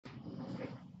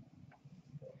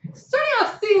Starting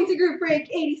off CNC Group Break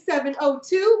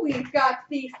 8702, we've got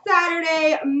the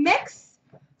Saturday mix,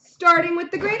 starting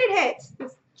with the graded hits.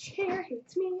 This chair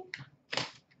hates me.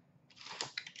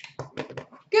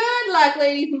 Good luck,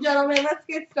 ladies and gentlemen. Let's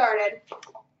get started.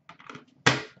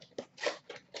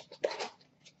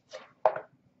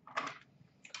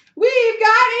 We've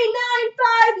got a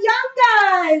 9-5 Young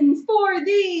Guns for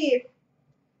the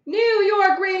New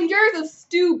York Rangers of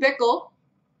Stu Bickle.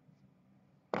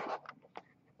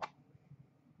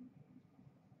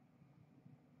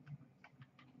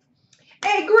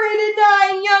 A graded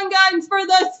 9 Young Guns for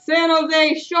the San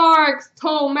Jose Sharks,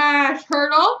 Tomas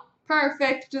Hertl.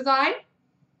 Perfect design.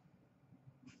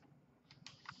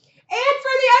 And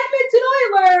for the Edmonton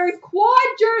Oilers, quad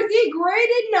jersey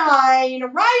graded 9,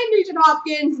 Ryan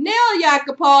Nugent-Hopkins, Nail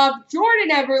Yakupov,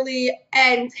 Jordan Everly,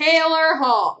 and Taylor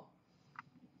Hall.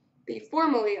 The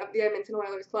formerly of the Edmonton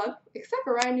Oilers club, except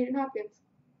for Ryan Nugent-Hopkins.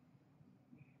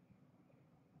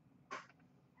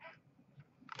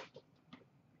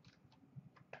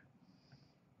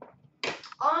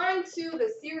 On to the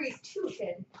Series 2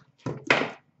 tin.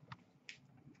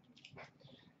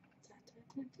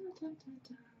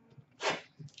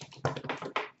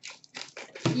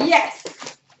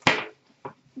 Yes!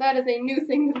 That is a new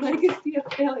thing, the legacy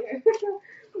of failure.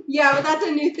 Yeah, but that's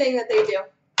a new thing that they do.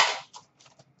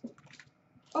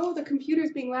 Oh, the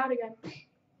computer's being loud again.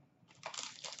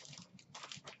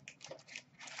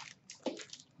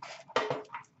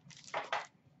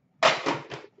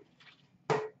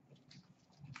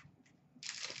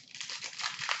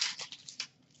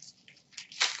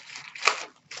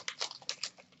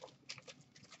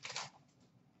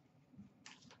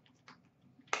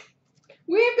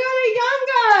 We've got a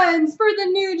Young Guns for the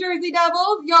New Jersey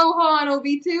Devils, Johan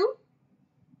Ovitu.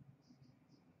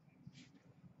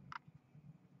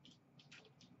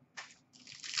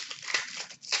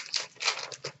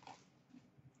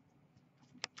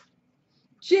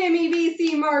 Jimmy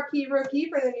VC marquee rookie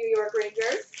for the New York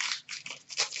Rangers.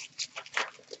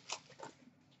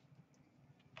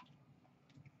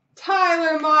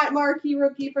 Tyler Mott marquee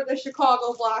rookie for the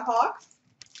Chicago Blackhawks.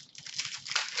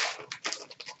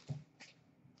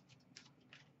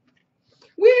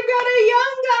 We've got a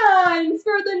Young Guns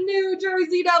for the New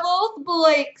Jersey Devils,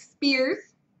 Blake Spears.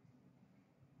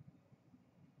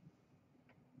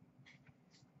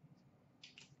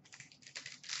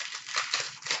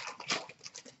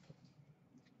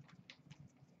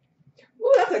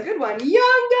 Ooh, that's a good one.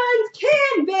 Young Guns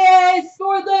canvas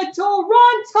for the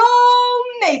Toronto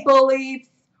Maple Leafs,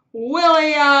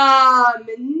 William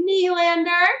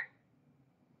Nylander.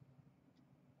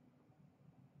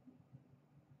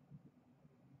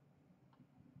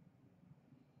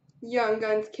 Young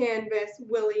Guns canvas,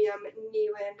 William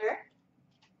Nylander.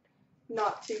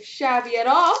 Not too shabby at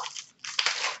all.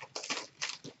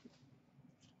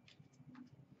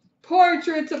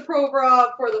 Portraits of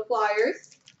Provorov for the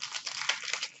Flyers.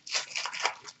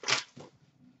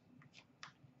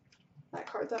 That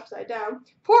card's upside down.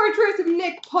 Portraits of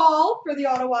Nick Paul for the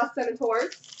Ottawa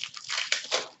Senators.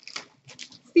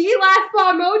 See, last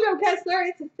spot mojo, Kessler,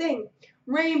 it's a thing.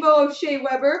 Rainbow of Shea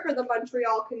Weber for the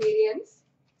Montreal Canadiens.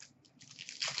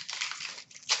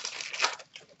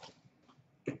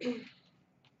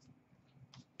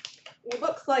 It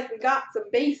looks like we got some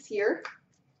base here.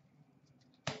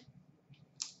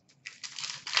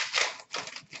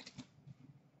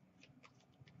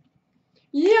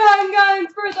 Young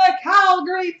Guns for the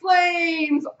Calgary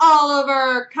Flames,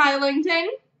 Oliver Kylington.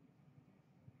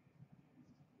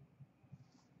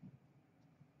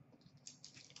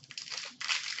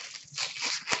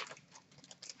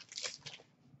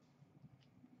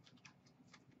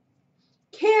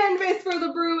 Canvas for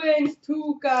the Bruins,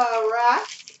 Tuukka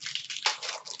Rask.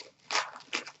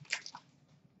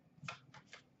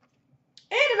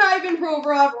 And an Ivan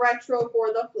Provorov retro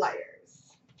for the Flyers.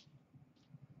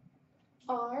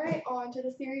 All right, on to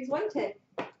the Series 110.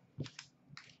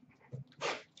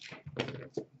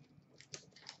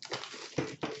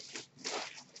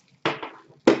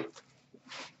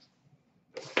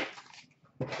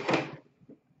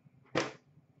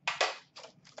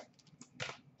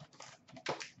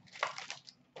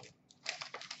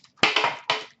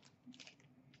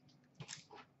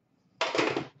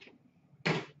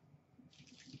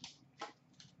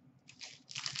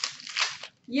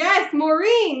 Yes,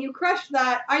 Maureen, you crushed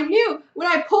that. I knew. When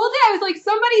I pulled it, I was like,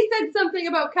 somebody said something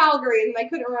about Calgary, and I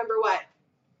couldn't remember what.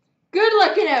 Good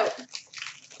looking out.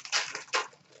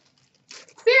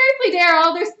 Seriously,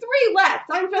 Daryl, there's 3 left.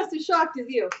 I'm just as shocked as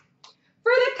you.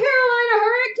 For the Carolina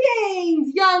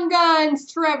Hurricanes, Young Guns,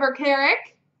 Trevor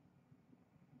Carrick.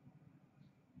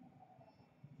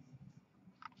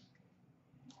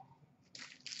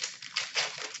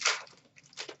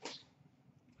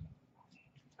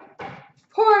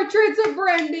 Portraits of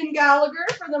Brendan Gallagher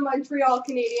for the Montreal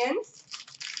Canadiens.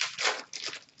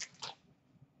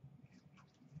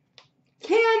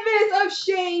 Canvas of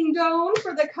Shane Doan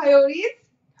for the Coyotes.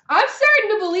 I'm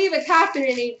starting to believe it's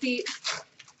happening, AP.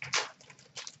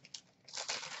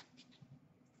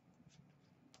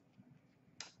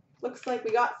 Looks like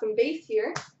we got some base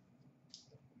here.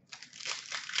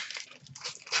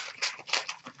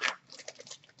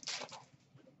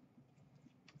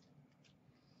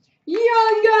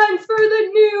 Young Guns for the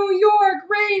New York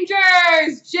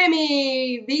Rangers,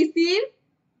 Jimmy Vesey.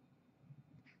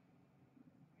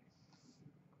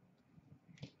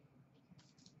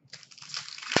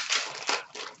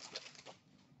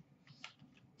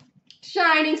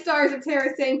 Shining Stars of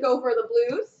Tarasenko for the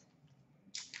Blues.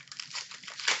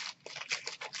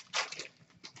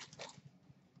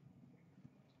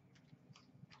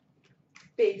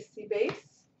 Basey base.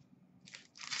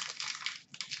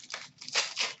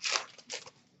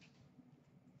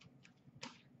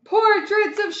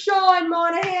 Portraits of Sean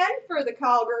Monahan for the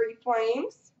Calgary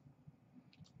Flames.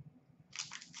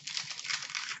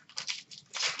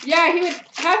 Yeah, he would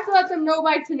have to let them know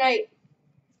by tonight.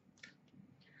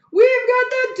 We've got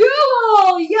the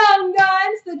dual Young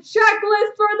Guns, the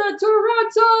checklist for the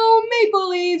Toronto Maple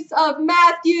Leafs of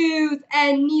Matthews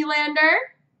and Nylander.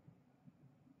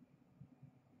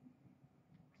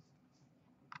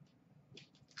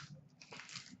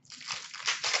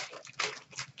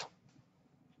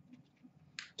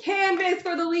 Canvas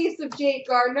for the Leafs of Jake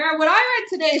Gardiner. What I read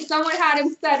today, someone had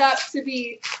him set up to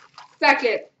be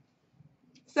second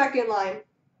line.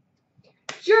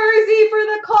 Jersey for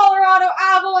the Colorado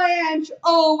Avalanche,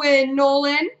 Owen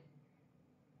Nolan.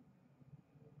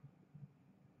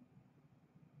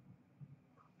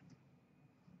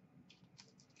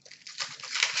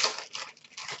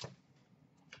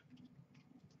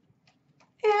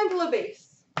 And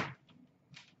LeBase.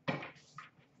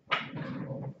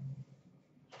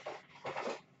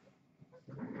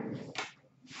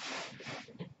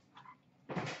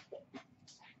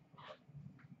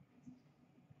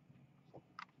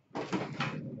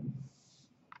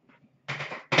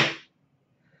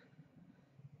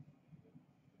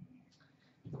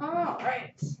 All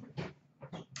right.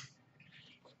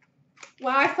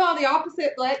 Well, I saw the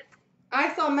opposite blitz.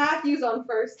 I saw Matthews on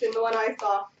first in the one I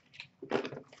saw.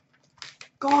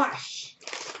 Gosh.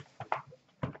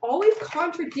 Always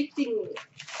contradicting me.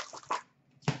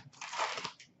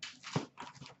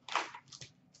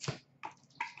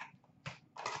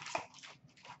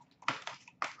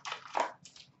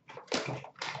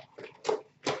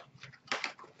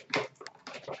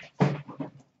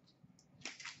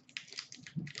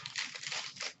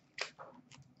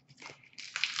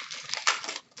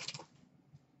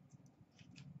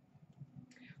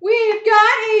 We've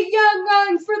got a Young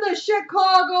Guns for the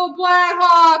Chicago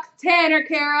Blackhawks, Tanner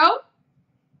Caro.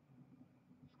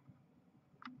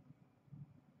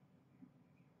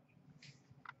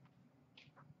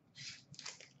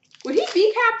 Would he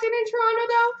be captain in Toronto,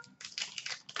 though?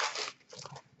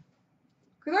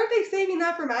 Because aren't they saving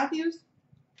that for Matthews?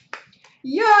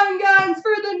 Young Guns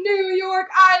for the New York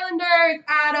Islanders,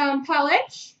 Adam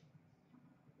Pelech.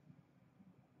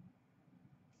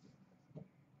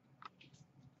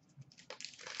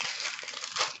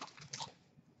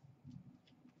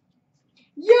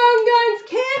 Young Guns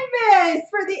canvas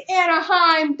for the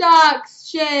Anaheim Ducks,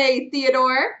 Shea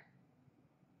Theodore.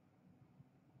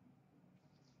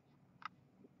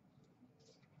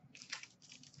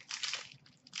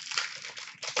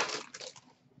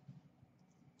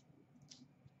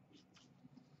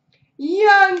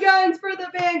 Young Guns for the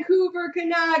Vancouver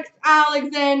Canucks,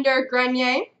 Alexander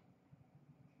Grenier.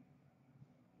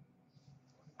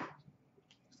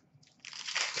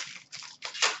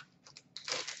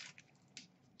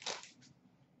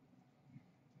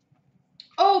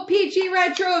 Oh, peachy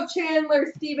retro of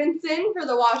Chandler Stevenson for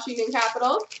the Washington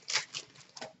Capitals.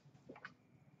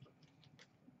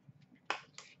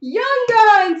 Young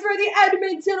Guns for the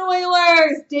Edmonton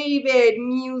Oilers, David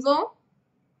Musel.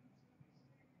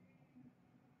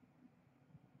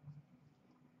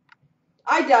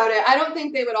 I doubt it. I don't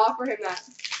think they would offer him that.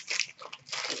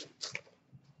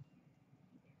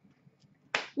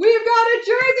 We've got a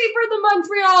jersey for the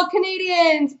Montreal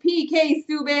Canadiens, PK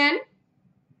Subban.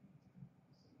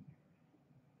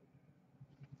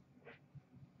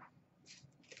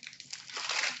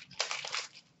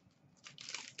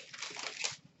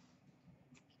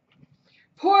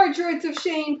 Portraits of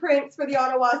Shane Prince for the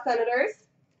Ottawa Senators.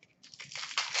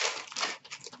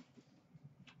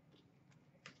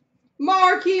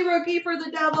 Marquee rookie for the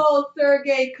Devils,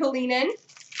 Sergei Kalinin.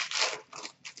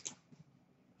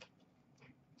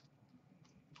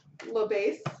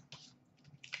 LeBase.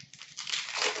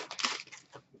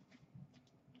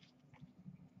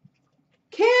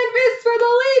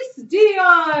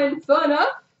 Dion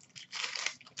Phaneuf.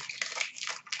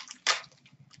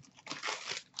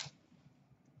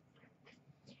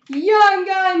 Young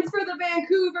Guns for the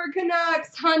Vancouver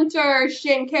Canucks, Hunter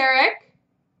Shinkaruk.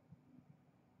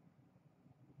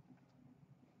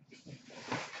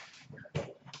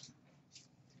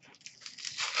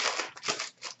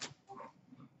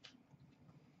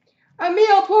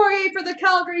 Emile Poirier for the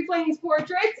Calgary Flames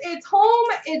portraits. It's home,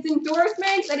 it's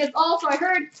endorsements, and it's also, I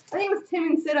think it was Tim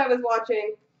and Sid I was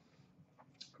watching.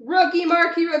 Marquee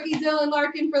rookie Dylan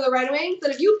Larkin for the Red Wings. That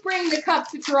if you bring the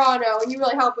cup to Toronto and you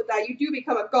really help with that, you do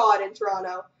become a god in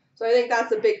Toronto. So I think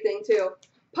that's a big thing too.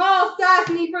 Paul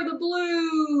Stastny for the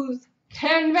Blues.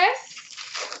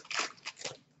 Canvas.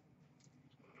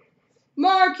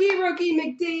 Marquee rookie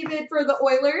McDavid for the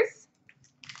Oilers.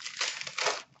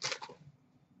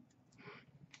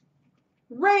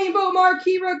 Rainbow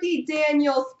marquee rookie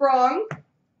Daniel Sprong.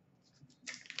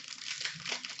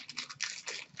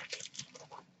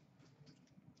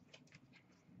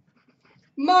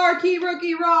 Marquee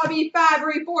rookie Robbie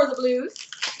Fabry for the Blues.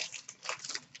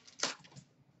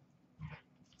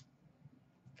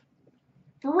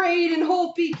 Braden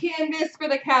Holtby canvas for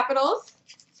the Capitals.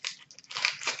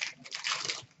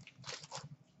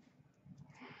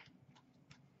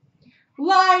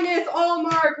 Linus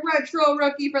Allmark retro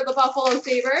rookie for the Buffalo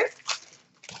Sabres.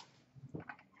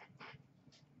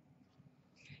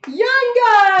 Young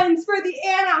Guns for the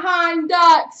Anaheim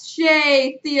Ducks,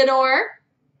 Shea Theodore.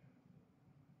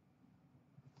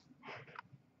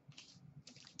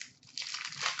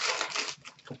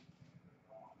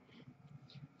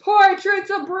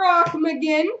 Portraits of Brock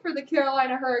McGinn for the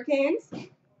Carolina Hurricanes.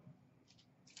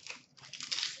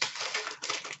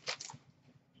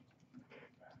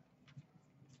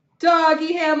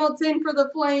 Dougie Hamilton for the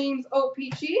Flames,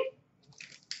 O-Pee-Chee.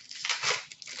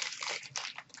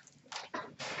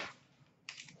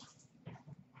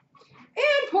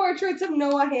 And portraits of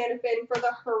Noah Hanifin for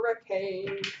the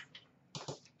Hurricanes.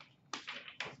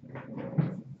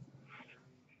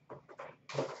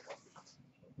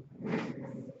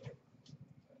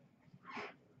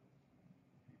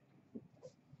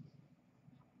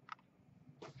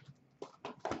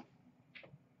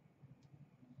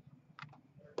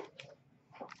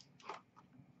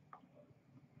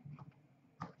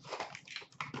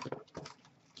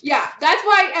 Yeah, that's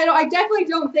why I definitely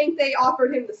don't think they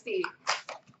offered him the Steve.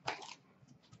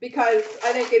 Because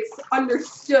I think it's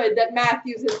understood that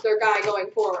Matthews is their guy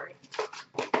going forward.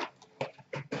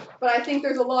 But I think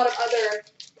there's a lot of other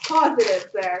positives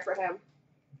there for him.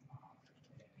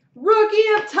 Rookie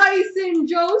of Tyson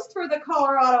Jost for the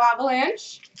Colorado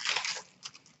Avalanche.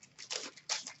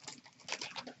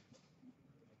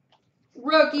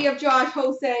 Rookie of Josh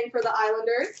Hosang for the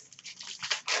Islanders.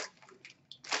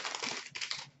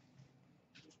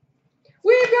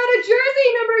 We've got a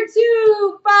jersey number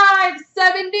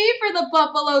 2/570 for the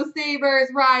Buffalo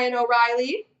Sabres, Ryan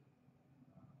O'Reilly.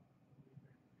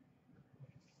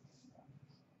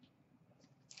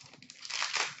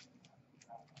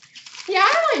 Yeah,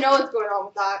 I don't really know what's going on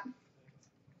with that.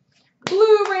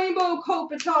 Blue Rainbow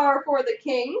Kopitar for the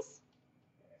Kings.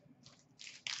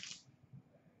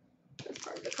 That's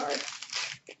part of the card.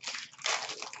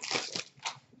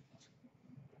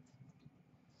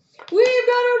 We've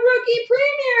got a rookie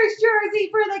Premier's jersey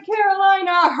for the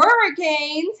Carolina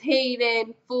Hurricanes,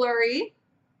 Hayden Fleury.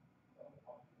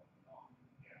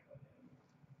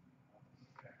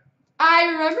 I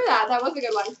remember that. That was a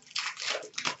good one.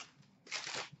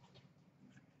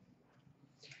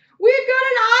 We've got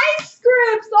an Ice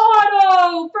Scripts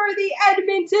auto for the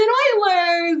Edmonton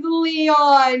Oilers,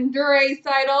 Leon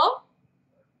Draisaitl.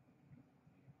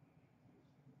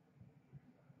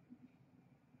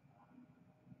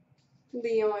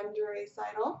 Leon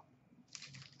Draisaitl.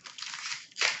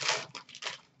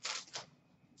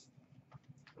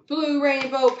 Blue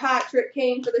Rainbow Patrick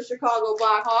Kane for the Chicago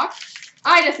Blackhawks.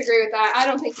 I disagree with that. I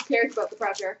don't think he cares about the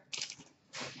pressure.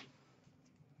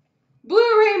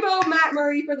 Blue Rainbow Matt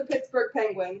Murray for the Pittsburgh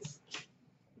Penguins.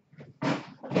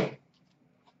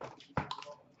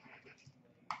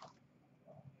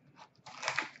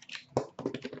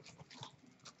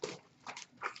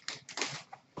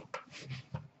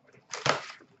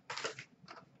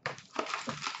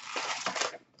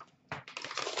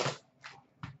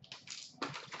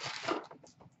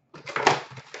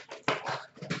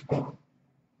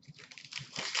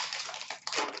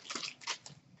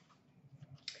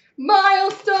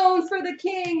 Milestones for the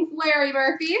Kings, Larry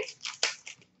Murphy.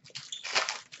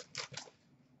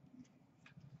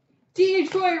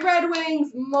 Detroit Red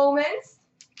Wings, Moments.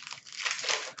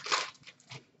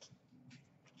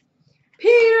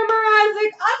 Peter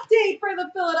Mrazek update for the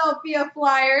Philadelphia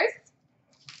Flyers.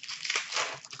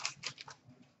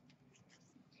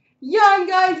 Young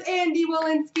Guns Andy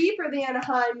Welinski for the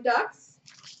Anaheim Ducks.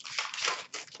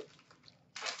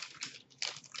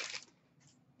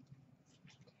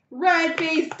 Red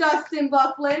base Dustin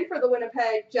Byfuglien for the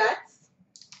Winnipeg Jets.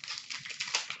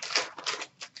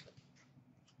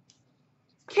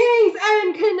 Kings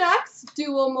and Canucks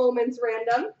dual moments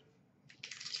random.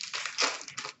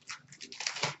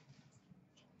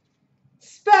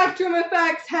 Spectrum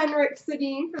Effects Henrik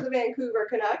Sedin for the Vancouver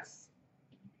Canucks.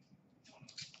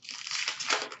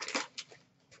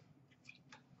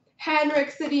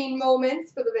 Henrik Sedin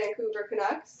moments for the Vancouver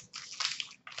Canucks.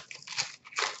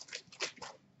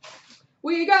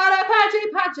 We got a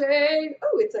patchy.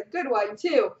 Oh, it's a good one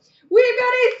too. We've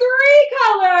got a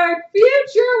 3-color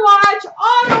Future Watch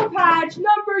auto patch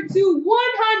number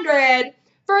 2/100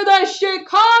 for the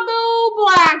Chicago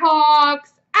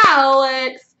Blackhawks,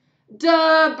 Alex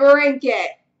DeBrincat.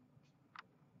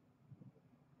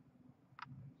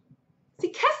 See,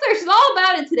 Kessler's all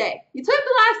about it today. You took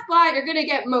the last slide, you're going to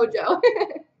get mojo.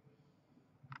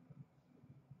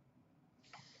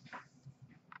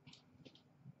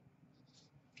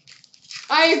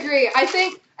 I agree. I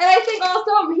think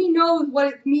also he knows what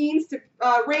it means to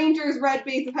Rangers red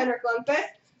base of Henrik Lundqvist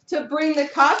to bring the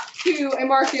cup to a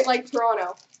market like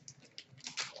Toronto.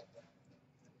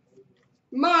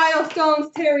 Milestones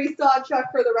Terry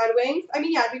Sawchuk for the Red Wings. I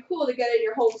mean, yeah, it'd be cool to get it in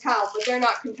your hometown, but they're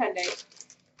not contending.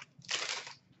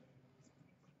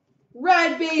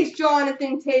 Red base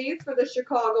Jonathan Toews for the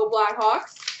Chicago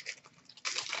Blackhawks.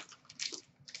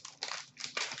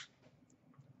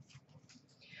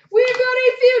 We've got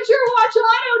a Future Watch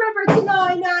auto number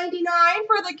 999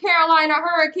 for the Carolina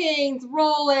Hurricanes,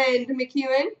 Roland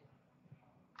McEwen.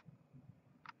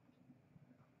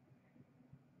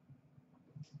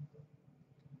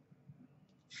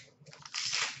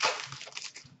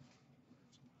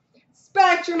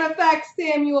 Spectrum Effects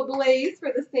Samuel Blaze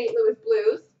for the St. Louis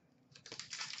Blues.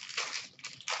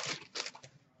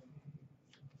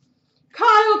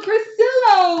 Kyle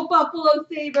Crissillo, Buffalo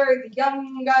Sabres,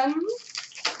 Young Guns.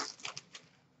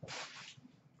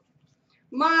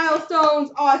 Milestones,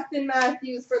 Austin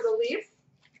Matthews for the Leafs.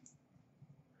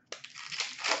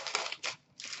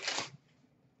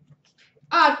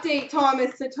 Update,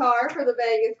 Thomas Tatar for the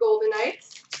Vegas Golden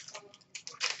Knights.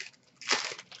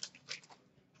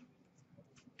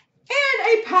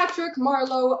 And a Patrick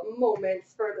Marleau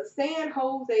moments for the San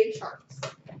Jose Sharks.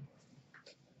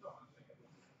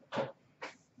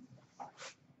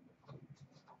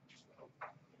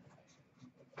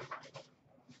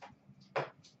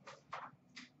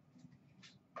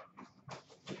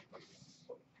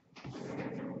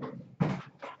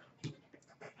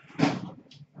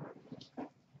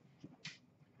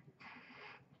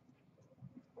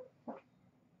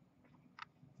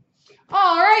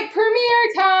 All right,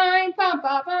 premiere time. Bum,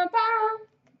 bum, bum, bum.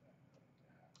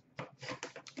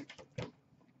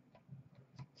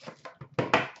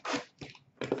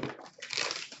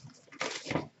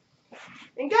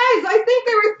 And guys, I think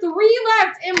there were 3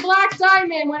 left in Black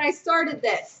Diamond when I started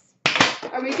this.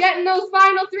 Are we getting those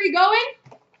final 3 going?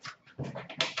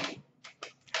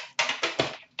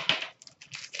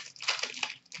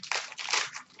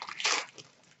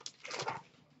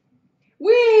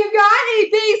 We've got a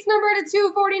base number to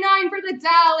 249 for the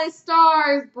Dallas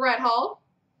Stars, Brett Hull.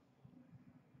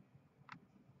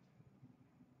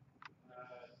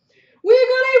 We've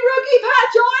got a rookie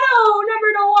patch auto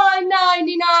number to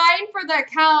 199 for the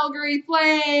Calgary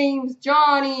Flames,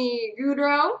 Johnny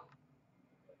Gaudreau.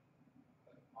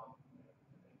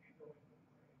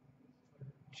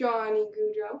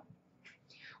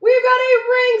 We've got a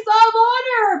Rings of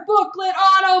Honor booklet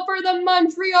auto for the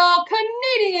Montreal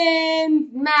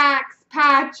Canadiens, Max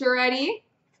Pacioretty.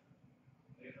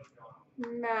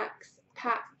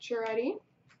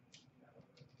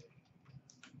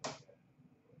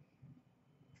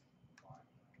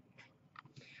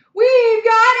 We've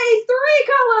got a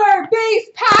 3-color base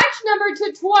patch number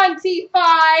to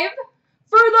 25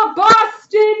 for the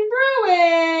Boston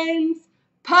Bruins,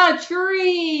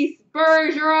 Patrice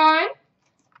Bergeron.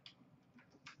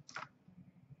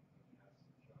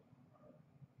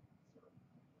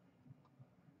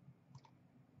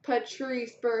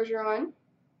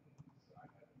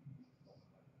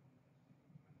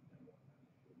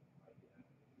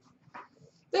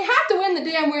 They have to win the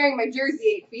day I'm wearing my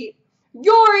jersey 8 feet.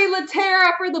 Yuri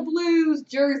Laterra for the Blues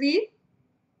jersey.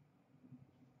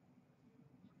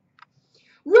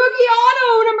 Rookie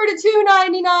auto number to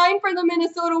 299 for the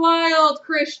Minnesota Wild,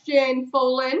 Christian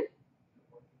Folin.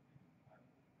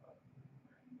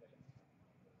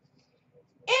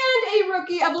 a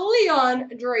rookie of Leon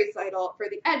Draisaitl for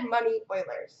the Edmonton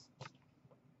Oilers.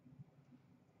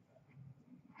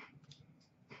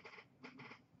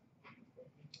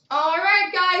 All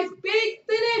right, guys, big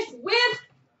finish with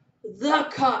the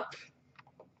cup.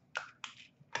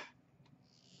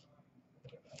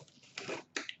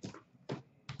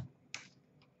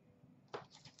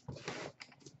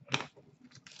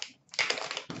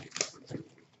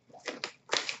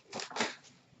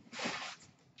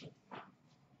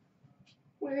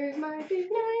 Where's my big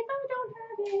knife? I don't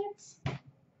have it.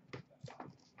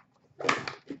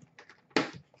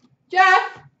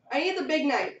 Jeff, I need the big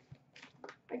knife.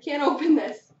 I can't open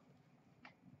this.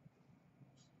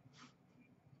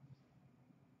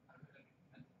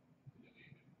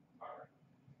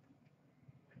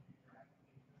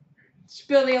 Just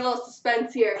building a little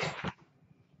suspense here.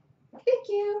 Thank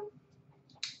you.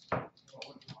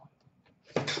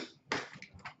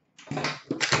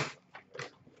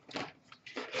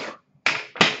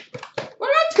 What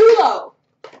about Tulo?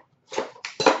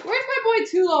 Where's my boy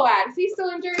Tulo at? Is he still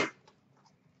injured?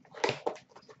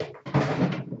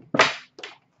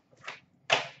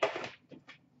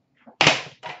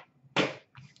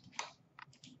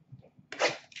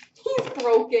 He's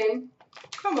broken.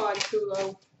 Come on,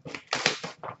 Tulo.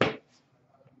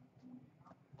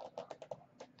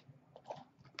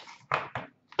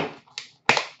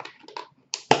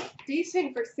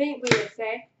 Decent for St. Louis,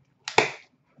 eh?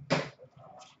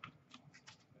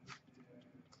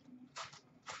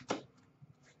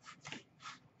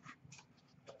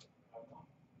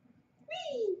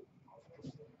 Whee!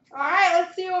 All right,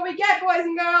 let's see what we get, boys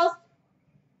and girls.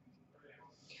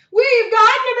 We've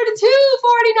got number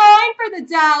 249 for the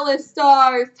Dallas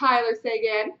Stars, Tyler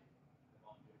Seguin.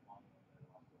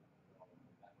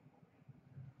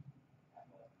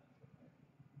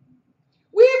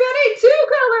 We've got a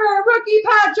two-color rookie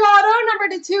patch auto, number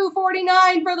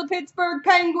 249 for the Pittsburgh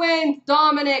Penguins,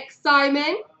 Dominic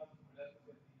Simon.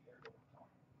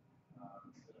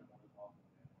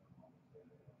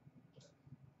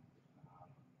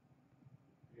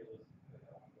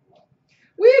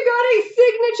 We've got a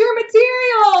Signature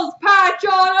Materials patch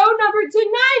auto, number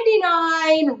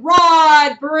 299,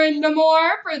 Rod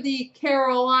Brind'Amour for the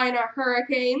Carolina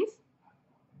Hurricanes.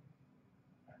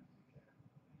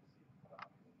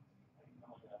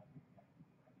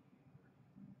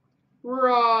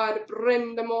 Rod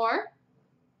Brind'Amour.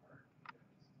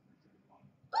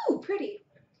 Ooh, pretty.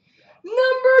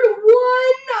 Numbered 1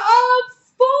 of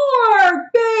 4,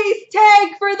 base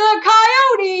tag for the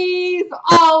Coyotes,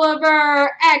 Oliver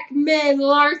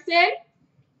Ekman-Larsson.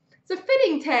 It's a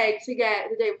fitting tag to get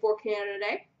the day before Canada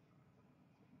Day.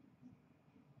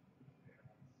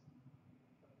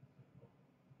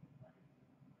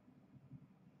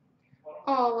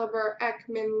 Oliver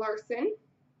Ekman-Larsson.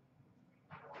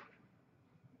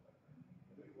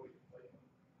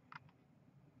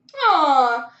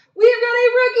 Aw, we've got a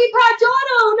rookie patch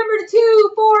auto, number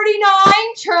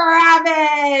 249,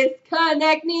 Travis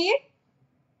Konechny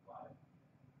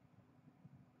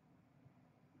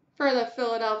for the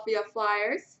Philadelphia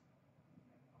Flyers.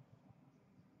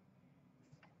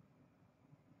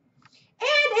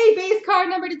 And a base card,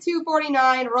 number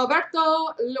 249,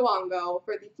 Roberto Luongo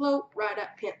for the Florida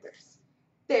Panthers.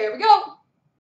 There we go.